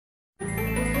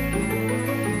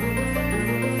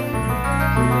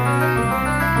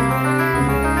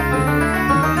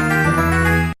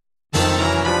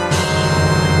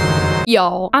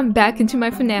Y'all, I'm back into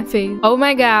my FNAF phase. Oh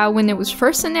my god, when it was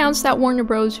first announced that Warner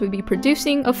Bros. Would be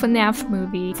producing a FNAF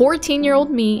movie,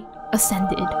 14-year-old me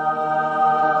ascended.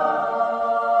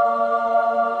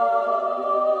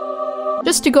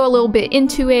 Just to go a little bit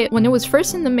into it, when it was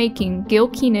first in the making, Gil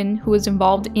Kenan, who was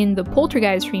involved in the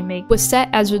Poltergeist remake, was set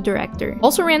as a director.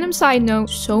 Also, random side note,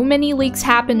 so many leaks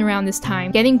happened around this time,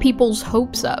 getting people's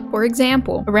hopes up. For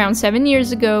example, around 7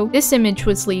 years ago, this image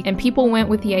was leaked and people went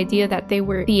with the idea that they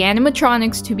were the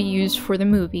animatronics to be used for the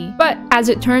movie. But as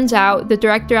it turns out, the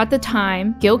director at the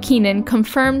time, Gil Kenan,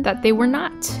 confirmed that they were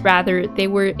not. Rather, they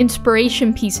were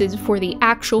inspiration pieces for the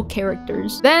actual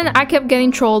characters. Then I kept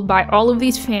getting trolled by all of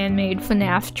these fan-made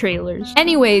FNAF trailers.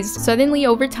 Anyways, suddenly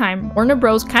over time, Warner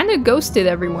Bros. Kinda ghosted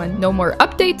everyone. No more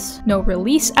updates, no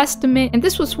release estimate, and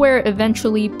this was where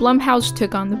eventually Blumhouse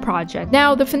took on the project.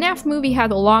 Now, the FNAF movie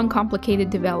had a long, complicated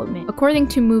development. According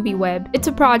to MovieWeb, it's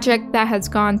a project that has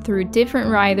gone through different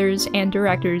writers and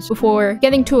directors before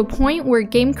getting to a point where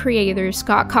game creator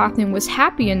Scott Cawthon was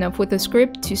happy enough with the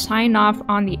script to sign off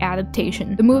on the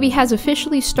adaptation. The movie has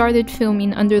officially started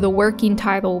filming under the working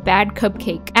title Bad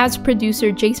Cupcake, as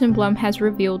producer Jason Blum has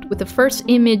revealed with the first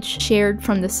image shared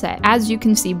from the set, as you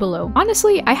can see below.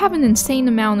 Honestly, I have an insane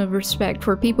amount of respect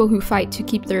for people who fight to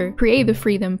keep their creative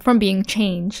freedom from being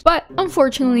changed, but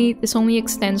unfortunately, this only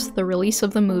extends the release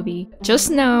of the movie. Just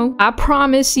know, I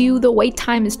promise you the wait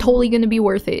time is totally gonna be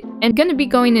worth it. And gonna be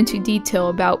going into detail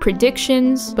about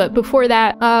predictions, but before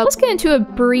that, let's get into a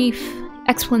brief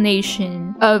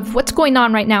explanation of what's going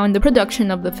on right now in the production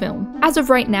of the film. As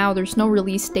of right now, there's no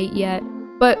release date yet,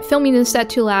 but filming is set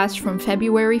to last from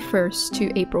February 1st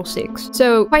to April 6th.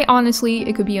 So quite honestly,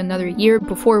 it could be another year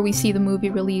before we see the movie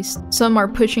released. Some are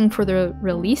pushing for the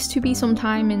release to be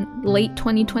sometime in late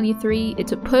 2023.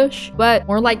 It's a push, but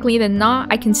more likely than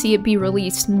not, I can see it be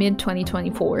released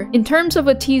mid-2024. In terms of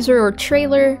a teaser or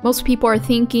trailer, most people are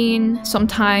thinking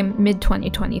sometime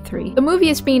mid-2023. The movie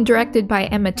is being directed by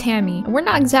Emma Tammy, and we're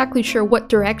not exactly sure what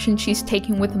direction she's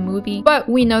taking with the movie, but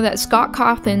we know that Scott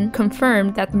Cawthon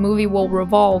confirmed that the movie will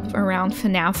revolve around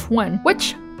FNAF 1,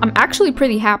 which I'm actually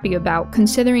pretty happy about,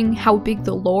 considering how big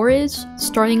the lore is.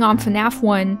 Starting on FNAF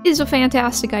 1 is a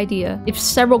fantastic idea. If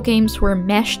several games were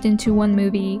meshed into one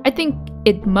movie, I think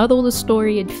it'd muddle the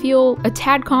story, it'd feel a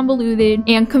tad convoluted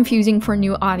and confusing for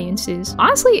new audiences.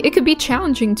 Honestly, it could be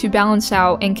challenging to balance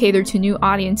out and cater to new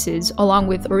audiences along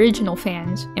with original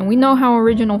fans, and we know how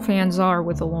original fans are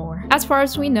with the lore. As far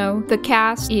as we know, the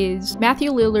cast is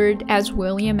Matthew Lillard as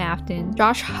William Afton,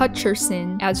 Josh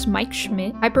Hutcherson as Mike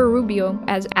Schmidt, Hyper Rubio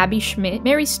as Abby Schmidt,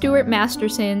 Mary Stuart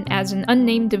Masterson as an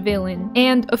unnamed villain,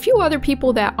 and a few other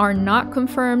people that are not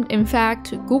confirmed. In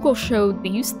fact, Google showed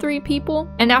these 3 people,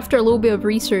 and after a little bit of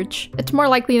research, it's more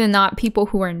likely than not people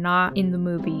who are not in the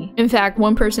movie. In fact,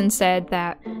 one person said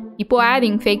that people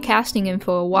adding fake casting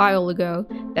info a while ago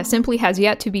that simply has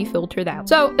yet to be filtered out.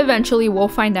 So eventually we'll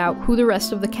find out who the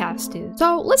rest of the cast is.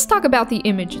 So let's talk about the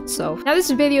image itself. Now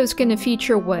this video is going to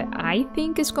feature what I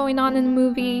think is going on in the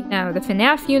movie. Now the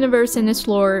FNAF universe and its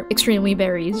lore extremely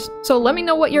varies. So let me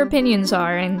know what your opinions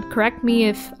are and correct me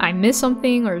if I miss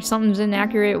something or something's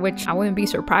inaccurate, which I wouldn't be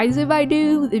surprised if I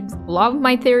do. A lot of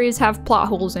my theories have plot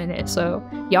holes in it, so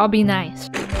y'all be nice.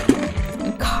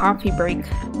 Coffee break.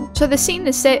 So the scene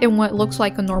is set in what looks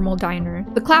like a normal diner.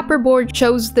 The clapperboard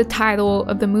shows the title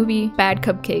of the movie, Bad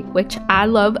Cupcake, which I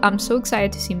love. I'm so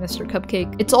excited to see Mr.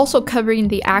 Cupcake. It's also covering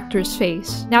the actor's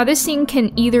face. Now this scene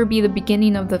can either be the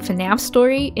beginning of the FNAF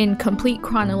story in complete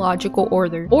chronological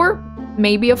order, or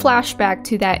maybe a flashback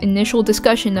to that initial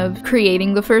discussion of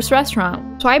creating the first restaurant.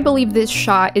 So I believe this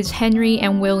shot is Henry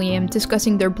and William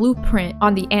discussing their blueprint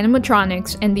on the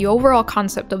animatronics and the overall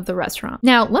concept of the restaurant.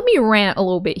 Now, let me rant a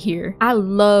little bit here. I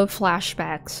love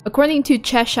flashbacks. According to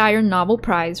Cheshire Novel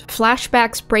Prize,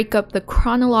 flashbacks break up the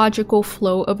chronological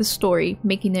flow of a story,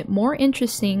 making it more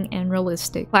interesting and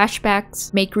realistic.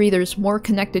 Flashbacks make readers more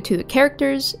connected to the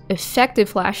characters.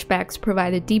 Effective flashbacks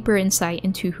provide a deeper insight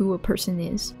into who a person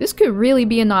is. This could really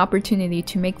be an opportunity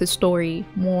to make the story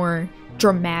more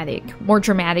dramatic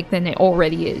than it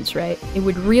already is, right? It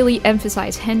would really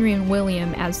emphasize Henry and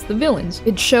William as the villains.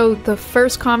 It'd show the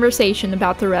first conversation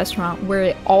about the restaurant, where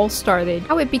it all started,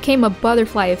 how it became a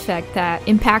butterfly effect that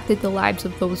impacted the lives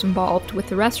of those involved with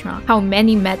the restaurant, how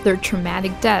many met their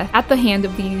traumatic death at the hand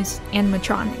of these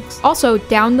animatronics. Also,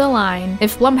 down the line,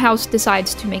 if Blumhouse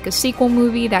decides to make a sequel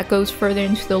movie that goes further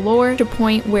into the lore, to a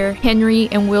point where Henry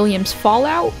and William's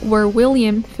fallout, where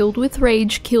William, filled with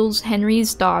rage, kills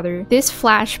Henry's daughter, this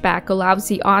flashback allows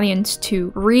the audience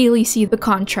to really see the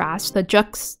contrast, the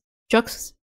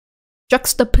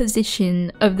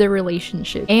juxtaposition of their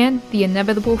relationship and the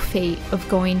inevitable fate of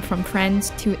going from friends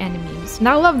to enemies. And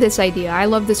I love this idea. I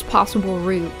love this possible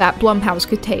route that Blumhouse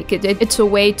could take. It's a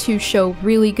way to show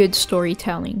really good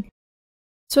storytelling.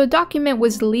 So a document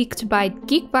was leaked by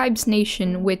Geek Vibes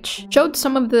Nation, which showed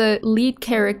some of the lead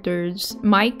characters,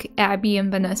 Mike, Abby,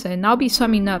 and Vanessa, and I'll be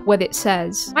summing up what it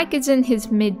says. Mike is in his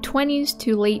mid-20s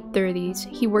to late 30s.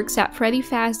 He works at Freddy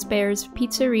Fazbear's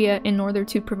Pizzeria in order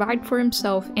to provide for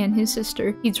himself and his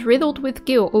sister. He's riddled with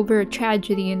guilt over a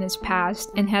tragedy in his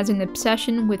past and has an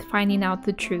obsession with finding out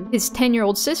the truth. His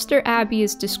 10-year-old sister, Abby,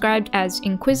 is described as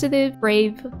inquisitive,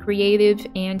 brave, creative,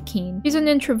 and keen. She's an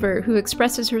introvert who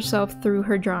expresses herself through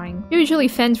her drawing. She usually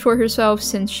fends for herself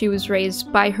since she was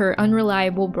raised by her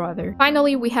unreliable brother.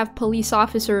 Finally, we have police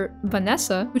officer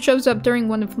Vanessa, who shows up during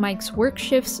one of Mike's work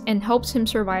shifts and helps him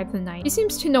survive the night. She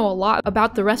seems to know a lot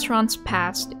about the restaurant's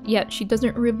past, yet she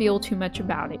doesn't reveal too much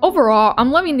about it. Overall,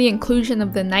 I'm loving the inclusion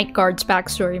of the night guard's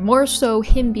backstory, more so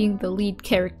him being the lead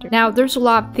character. Now, there's a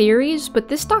lot of theories, but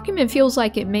this document feels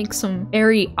like it makes some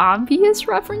very obvious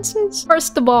references.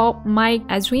 First of all, Mike,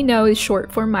 as we know, is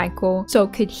short for Michael, so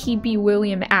could he be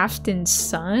William Afton's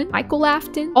son, Michael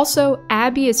Afton? Also,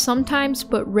 Abby is sometimes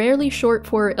but rarely short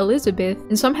for Elizabeth,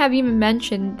 and some have even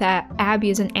mentioned that Abby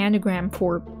is an anagram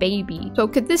for baby. So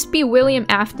could this be William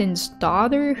Afton's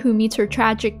daughter who meets her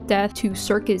tragic death to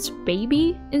Circus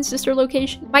Baby in sister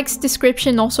location? Mike's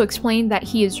description also explained that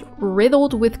he is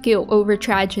riddled with guilt over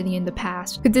tragedy in the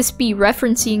past. Could this be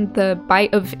referencing the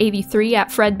bite of 83 at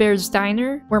Fredbear's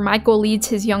Diner, where Michael leads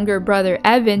his younger brother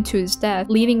Evan to his death,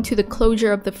 leading to the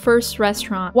closure of the first restaurant?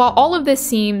 While all of this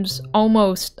seems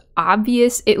almost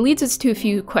obvious, it leads us to a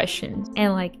few questions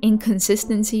and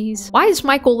inconsistencies. Why is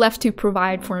Michael left to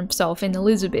provide for himself and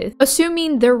Elizabeth?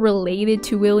 Assuming they're related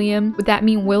to William, would that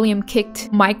mean William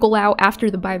kicked Michael out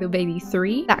after the bite of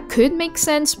 83? That could make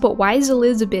sense, but why is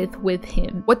Elizabeth with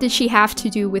him? What did she have to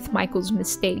do with Michael's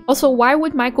mistake? Also, why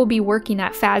would Michael be working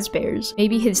at Fazbear's?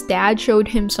 Maybe his dad showed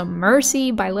him some mercy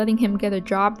by letting him get a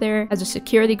job there as a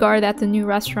security guard at the new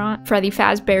restaurant, Freddy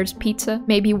Fazbear's Pizza.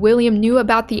 Maybe William knew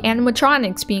about the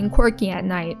animatronics being quirky at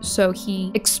night, so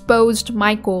he exposed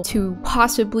Michael to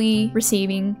possibly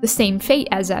receiving the same fate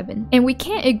as Evan. And we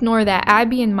can't ignore that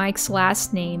Abby and Mike's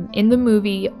last name in the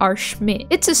movie are Schmidt.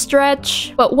 It's a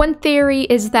stretch, but one theory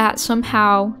is that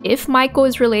somehow, if Michael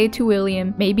is related to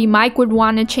William, maybe Mike would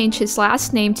want to change his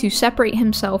last name to separate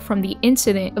himself from the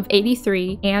incident of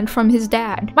 83 and from his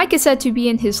dad. Mike is said to be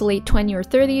in his late 20s or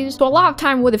 30s, so a lot of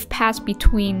time would have passed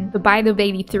between the bite of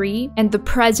 83 and the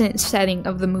present setting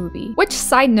of the movie. Which,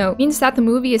 side note, means that the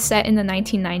movie is set in the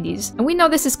 1990s. And we know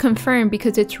this is confirmed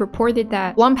because it's reported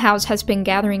that Blumhouse has been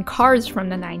gathering cars from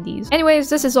the 90s. Anyways,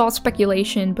 this is all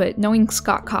speculation, but knowing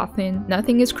Scott Cawthon,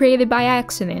 nothing is created by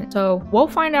accident. So we'll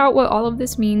find out what all of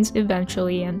this means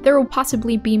eventually, and there will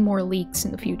possibly be more leaks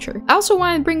in the future. I also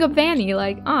want to bring up Vanny,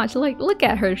 look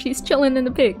at her, she's chilling in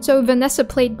the pic. So Vanessa,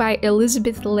 played by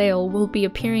Elizabeth Lale, will be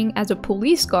appearing as a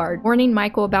police guard, warning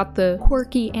Michael about the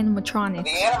quirky animatronics.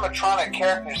 The animatronic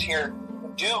characters here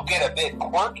do get a bit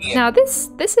quirky. Now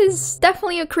this is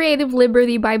definitely a creative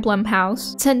liberty by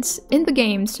Blumhouse, since in the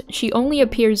games, she only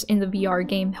appears in the VR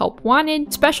game Help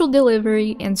Wanted, Special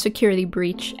Delivery, and Security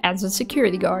Breach as a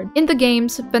security guard. In the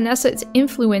games, Vanessa is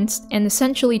influenced and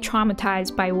essentially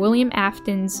traumatized by William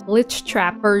Afton's Lich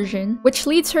Trap version, which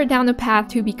leads her down a path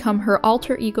to become her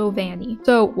alter ego Vanny.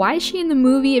 So why is she in the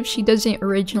movie if she doesn't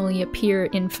originally appear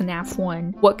in FNAF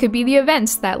 1? What could be the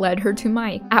events that led her to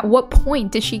Mike? At what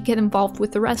point did she get involved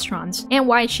with the restaurants, and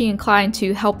why is she inclined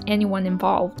to help anyone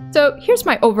involved? So here's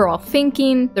my overall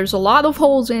thinking. There's a lot of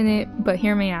holes in it, but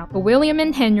hear me out. But William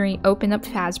and Henry open up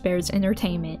Fazbear's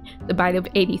Entertainment. The bite of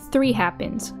 83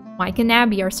 happens. Mike and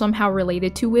Abby are somehow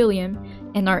related to William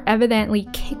and are evidently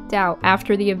kicked out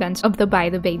after the events of the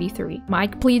bite of 83.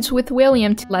 Mike pleads with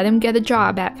William to let him get a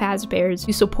job at Fazbear's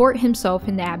to support himself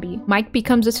and Abby. Mike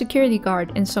becomes a security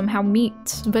guard and somehow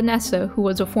meets Vanessa, who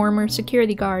was a former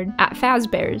security guard at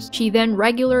Fazbear's. She then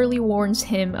regularly warns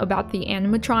him about the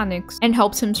animatronics and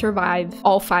helps him survive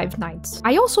all 5 nights.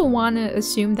 I also want to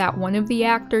assume that one of the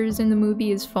actors in the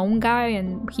movie is Phone Guy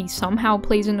and he somehow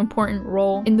plays an important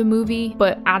role in the movie,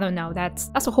 but I don't know, that's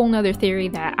a whole nother theory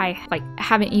that I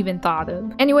haven't even thought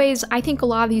of. Anyways, I think a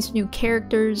lot of these new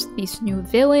characters, these new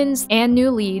villains, and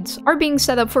new leads are being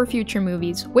set up for future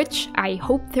movies, which I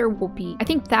hope there will be. I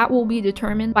think that will be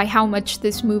determined by how much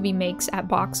this movie makes at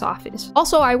box office.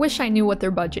 Also, I wish I knew what their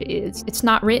budget is. It's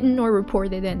not written or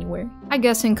reported anywhere. I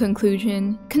guess in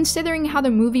conclusion, considering how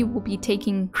the movie will be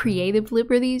taking creative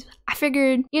liberties, I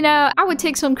figured, I would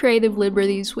take some creative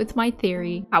liberties with my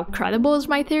theory. How credible is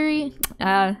my theory?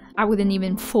 I wouldn't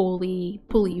even fully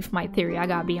believe my theory, I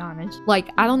gotta be honest. Like,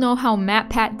 I don't know how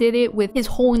MatPat did it with his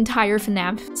whole entire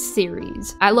FNAF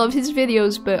series. I love his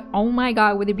videos, but oh my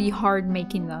god, would it be hard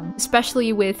making them.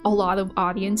 Especially with a lot of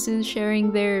audiences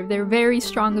sharing their very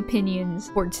strong opinions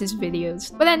towards his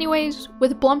videos. But anyways,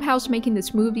 with Blumhouse making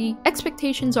this movie,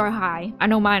 expectations are high. I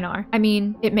know mine are. I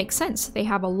mean, it makes sense. They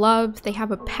have a love, they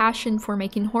have a passion for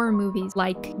making horror movies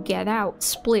like Get Out,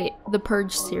 Split, the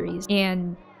Purge series,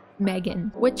 and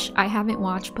Megan, which I haven't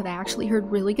watched, but I actually heard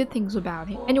really good things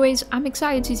about it. Anyways, I'm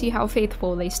excited to see how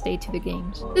faithful they stay to the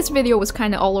games. This video was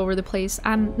kind of all over the place.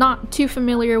 I'm not too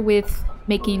familiar with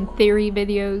making theory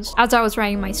videos. As I was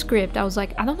writing my script, I was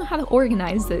like, I don't know how to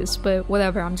organize this, but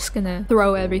whatever, I'm just gonna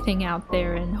throw everything out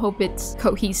there and hope it's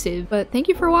cohesive. But thank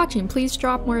you for watching. Please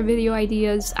drop more video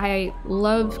ideas. I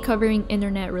love covering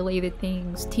internet related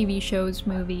things, TV shows,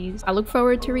 movies. I look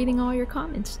forward to reading all your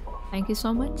comments. Thank you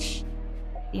so much.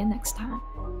 See you next time.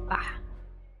 Bye.